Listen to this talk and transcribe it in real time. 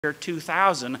year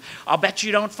 2000, I'll bet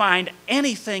you don't find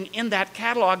anything in that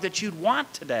catalog that you'd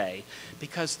want today,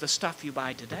 because the stuff you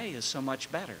buy today is so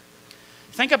much better.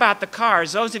 Think about the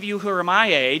cars. Those of you who are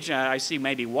my age, I see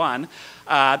maybe one,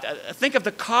 think of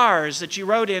the cars that you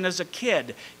rode in as a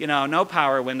kid. You know, no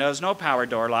power windows, no power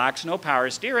door locks, no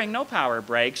power steering, no power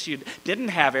brakes. You didn't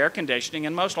have air conditioning,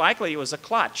 and most likely it was a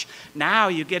clutch. Now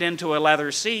you get into a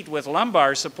leather seat with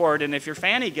lumbar support, and if your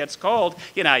fanny gets cold,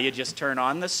 you know, you just turn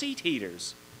on the seat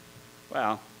heaters.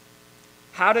 Well,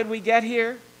 how did we get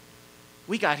here?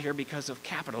 We got here because of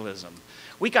capitalism.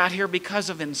 We got here because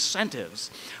of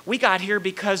incentives. We got here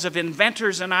because of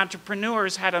inventors and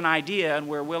entrepreneurs had an idea and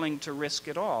were willing to risk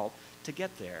it all to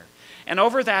get there. And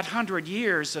over that 100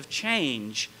 years of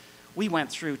change, we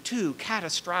went through 2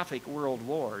 catastrophic world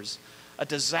wars, a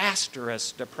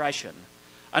disastrous depression,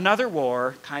 another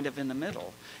war kind of in the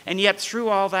middle. And yet through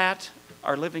all that,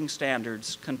 our living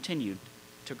standards continued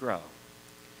to grow.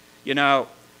 You know,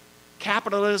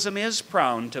 capitalism is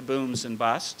prone to booms and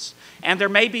busts, and there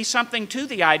may be something to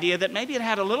the idea that maybe it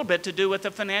had a little bit to do with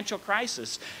the financial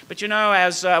crisis. But you know,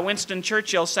 as Winston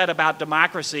Churchill said about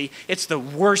democracy, it's the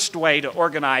worst way to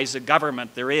organize a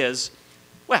government there is,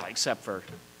 well, except for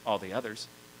all the others.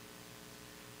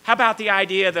 How about the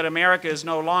idea that America is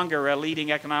no longer a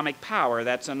leading economic power?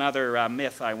 That's another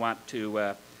myth I want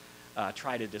to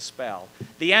try to dispel.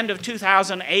 The end of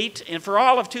 2008, and for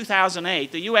all of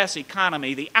 2008, the U.S.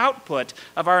 economy, the output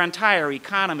of our entire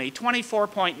economy,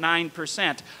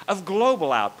 24.9% of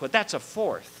global output, that's a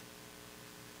fourth.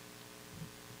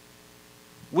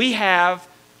 We have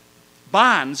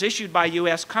bonds issued by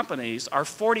U.S. companies are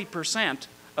 40%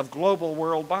 of global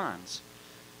world bonds.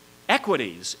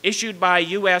 Equities issued by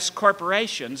U.S.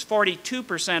 corporations,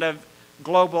 42% of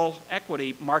global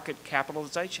equity market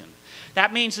capitalization.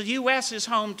 That means the U.S. is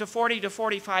home to 40 to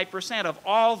 45% of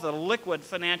all the liquid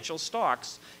financial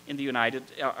stocks in the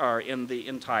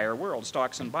entire world,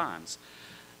 stocks and bonds.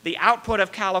 The output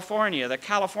of California, the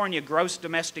California gross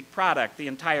domestic product, the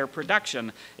entire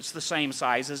production, it's the same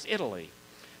size as Italy.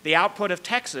 The output of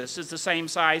Texas is the same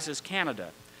size as Canada.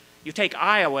 You take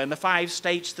Iowa and the 5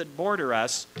 states that border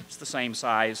us, it's the same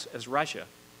size as Russia.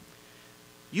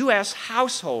 U.S.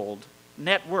 household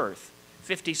net worth,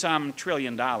 $50-some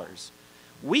trillion.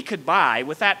 We could buy,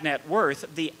 with that net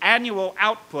worth, the annual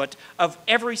output of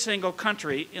every single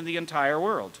country in the entire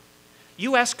world.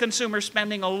 U.S. consumer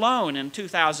spending alone in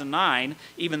 2009,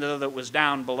 even though it was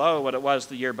down below what it was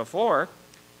the year before,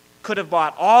 could have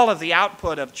bought all of the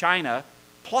output of China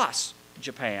plus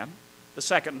Japan, the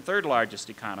second and third largest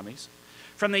economies.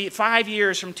 From the 5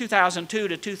 years from 2002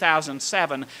 to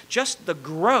 2007, just the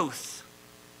growth,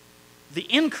 the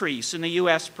increase in the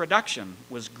U.S. production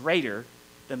was greater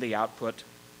than the output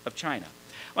of China.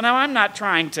 Well, now, I'm not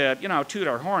trying to, toot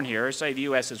our horn here or say the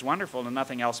U.S. is wonderful and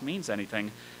nothing else means anything.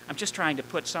 I'm just trying to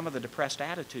put some of the depressed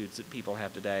attitudes that people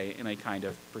have today in a kind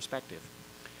of perspective.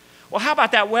 Well, how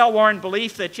about that well-worn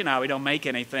belief that, we don't make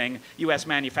anything, U.S.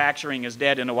 manufacturing is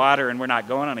dead in the water and we're not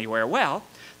going anywhere? Well,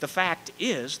 the fact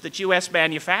is that U.S.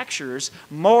 manufactures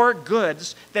more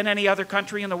goods than any other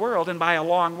country in the world, and by a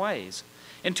long ways.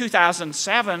 In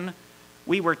 2007,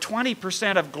 we were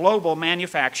 20% of global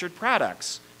manufactured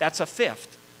products. That's a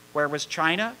fifth. Where was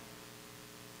China?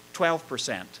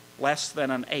 12%, less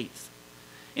than an eighth.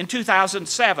 In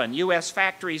 2007, U.S.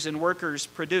 factories and workers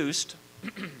produced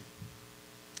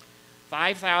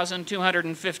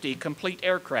 5,250 complete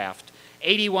aircraft,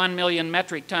 81 million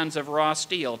metric tons of raw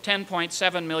steel,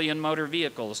 10.7 million motor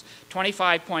vehicles,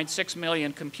 25.6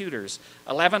 million computers,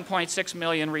 11.6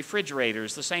 million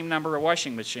refrigerators, the same number of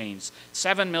washing machines,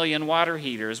 7 million water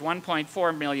heaters,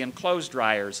 1.4 million clothes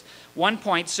dryers,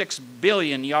 1.6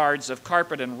 billion yards of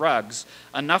carpet and rugs,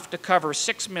 enough to cover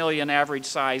 6 million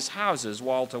average-sized houses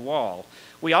wall to wall.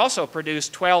 We also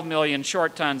produced 12 million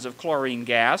short tons of chlorine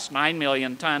gas, 9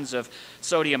 million tons of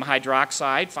sodium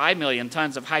hydroxide, 5 million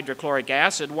tons of hydrochloric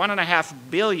acid, 1.5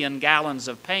 billion gallons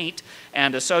of paint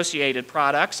and associated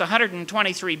products,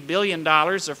 $123 billion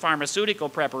of pharmaceutical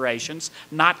preparations,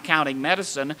 not counting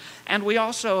medicine, and we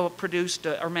also produced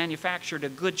or manufactured a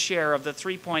good share of the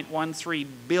 3.13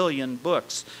 billion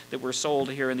books that were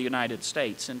sold here in the United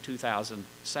States in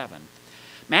 2007.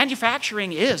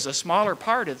 Manufacturing is a smaller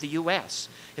part of the U.S.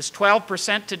 It's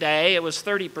 12% today. It was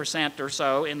 30% or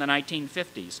so in the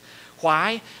 1950s.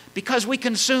 Why? Because we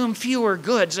consume fewer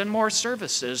goods and more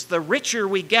services. The richer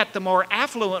we get, the more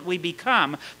affluent we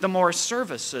become, the more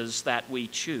services that we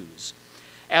choose.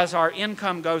 As our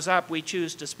income goes up, we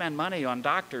choose to spend money on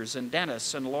doctors and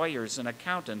dentists and lawyers and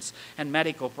accountants and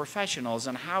medical professionals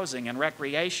and housing and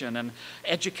recreation and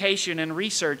education and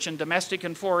research and domestic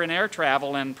and foreign air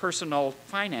travel and personal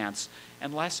finance,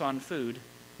 and less on food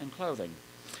and clothing.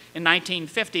 In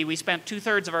 1950, we spent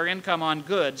 2/3 of our income on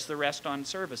goods, the rest on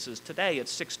services. Today,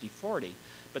 it's 60-40,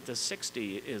 but the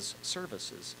 60 is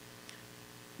services.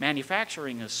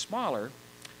 Manufacturing is smaller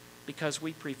because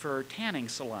we prefer tanning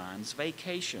salons,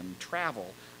 vacation,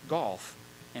 travel, golf,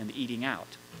 and eating out.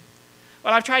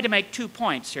 Well, I've tried to make 2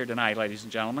 points here tonight, ladies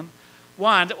and gentlemen.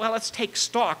 One, well, let's take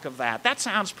stock of that. That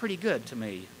sounds pretty good to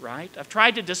me, right? I've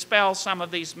tried to dispel some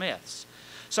of these myths.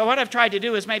 So what I've tried to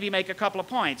do is maybe make a couple of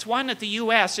points. One, that the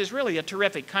U.S. is really a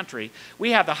terrific country.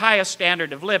 We have the highest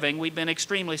standard of living. We've been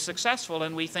extremely successful,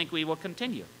 and we think we will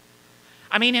continue.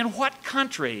 I mean, in what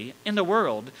country in the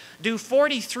world do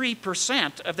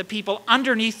 43% of the people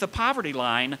underneath the poverty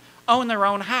line own their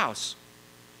own house?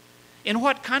 In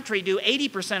what country do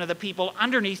 80% of the people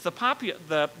underneath the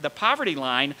poverty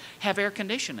line have air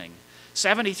conditioning?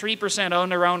 73% own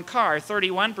their own car,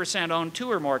 31% own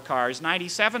 2 or more cars,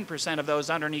 97% of those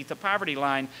underneath the poverty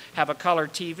line have a color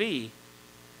TV.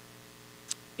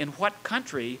 In what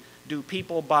country do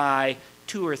people buy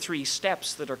 2 or 3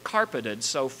 steps that are carpeted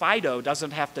so Fido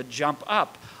doesn't have to jump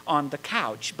up on the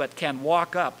couch but can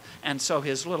walk up, and so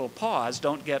his little paws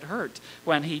don't get hurt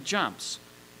when he jumps?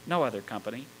 No other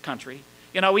country.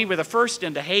 You know, we were the first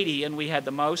into Haiti, and we had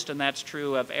the most, and that's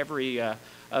true of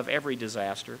every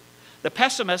disaster. The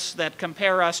pessimists that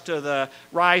compare us to the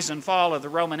rise and fall of the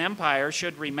Roman Empire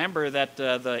should remember that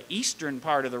the eastern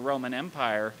part of the Roman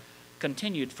Empire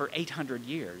continued for 800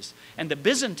 years, and the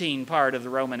Byzantine part of the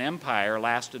Roman Empire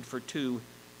lasted for 2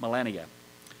 millennia.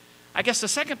 I guess the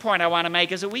second point I want to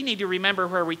make is that we need to remember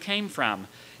where we came from.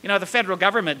 You know, the federal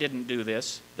government didn't do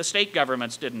this. The state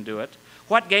governments didn't do it.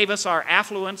 What gave us our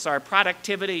affluence, our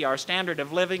productivity, our standard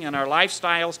of living, and our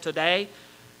lifestyles today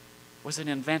was an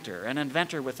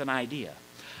inventor with an idea,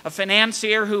 a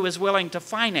financier who was willing to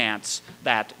finance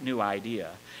that new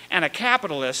idea, and a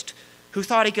capitalist who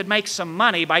thought he could make some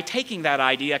money by taking that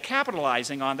idea,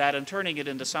 capitalizing on that, and turning it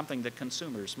into something that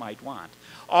consumers might want.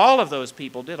 All of those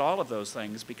people did all of those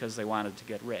things because they wanted to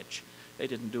get rich. They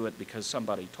didn't do it because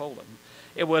somebody told them.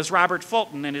 It was Robert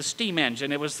Fulton and his steam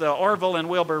engine. It was the Orville and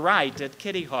Wilbur Wright at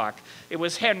Kitty Hawk. It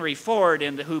was Henry Ford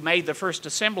who made the first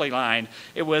assembly line.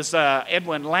 It was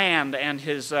Edwin Land and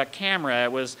his camera.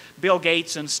 It was Bill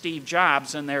Gates and Steve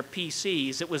Jobs and their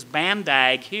PCs. It was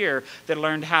Bandag here that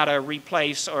learned how to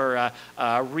replace or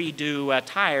redo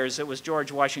tires. It was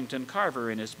George Washington Carver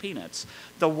and his Peanuts.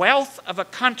 The wealth of a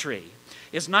country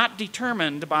is not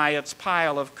determined by its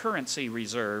pile of currency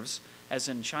reserves, as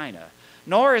in China.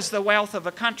 Nor is the wealth of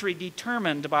a country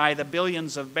determined by the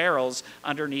billions of barrels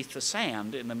underneath the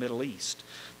sand in the Middle East.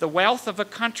 The wealth of a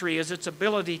country is its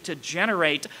ability to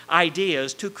generate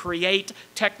ideas, to create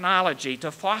technology, to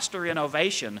foster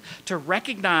innovation, to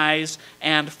recognize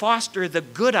and foster the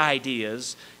good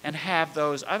ideas, and have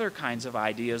those other kinds of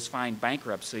ideas find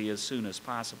bankruptcy as soon as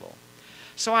possible.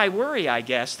 So I worry, I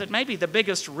guess, that maybe the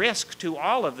biggest risk to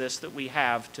all of this that we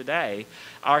have today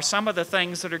are some of the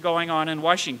things that are going on in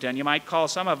Washington. You might call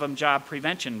some of them job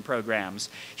prevention programs.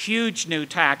 Huge new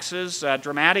taxes,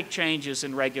 dramatic changes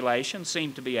in regulation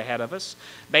seem to be ahead of us,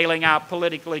 bailing out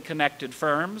politically connected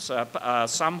firms,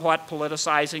 somewhat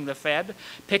politicizing the Fed,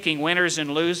 picking winners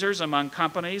and losers among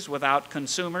companies without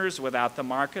consumers, without the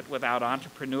market, without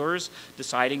entrepreneurs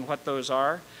deciding what those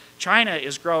are. China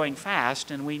is growing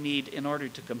fast, and we need, in order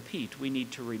to compete, we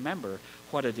need to remember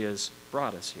what it is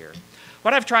brought us here.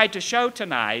 What I've tried to show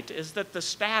tonight is that the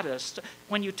status,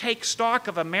 when you take stock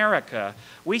of America,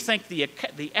 we think the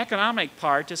economic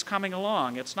part is coming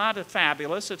along. It's not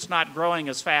fabulous, it's not growing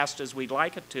as fast as we'd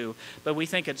like it to, but we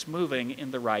think it's moving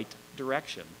in the right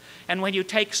direction. And when you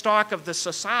take stock of the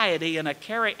society and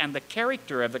the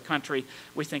character of the country,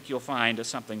 we think you'll find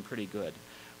something pretty good.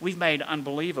 We've made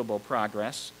unbelievable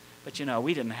progress. But you know,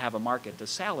 we didn't have a market to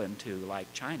sell into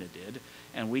like China did,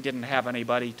 and we didn't have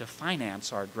anybody to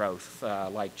finance our growth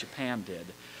like Japan did.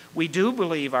 We do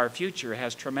believe our future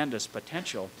has tremendous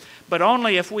potential, but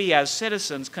only if we as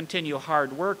citizens continue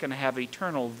hard work and have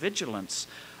eternal vigilance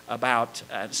about,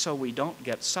 so we don't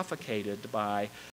get suffocated by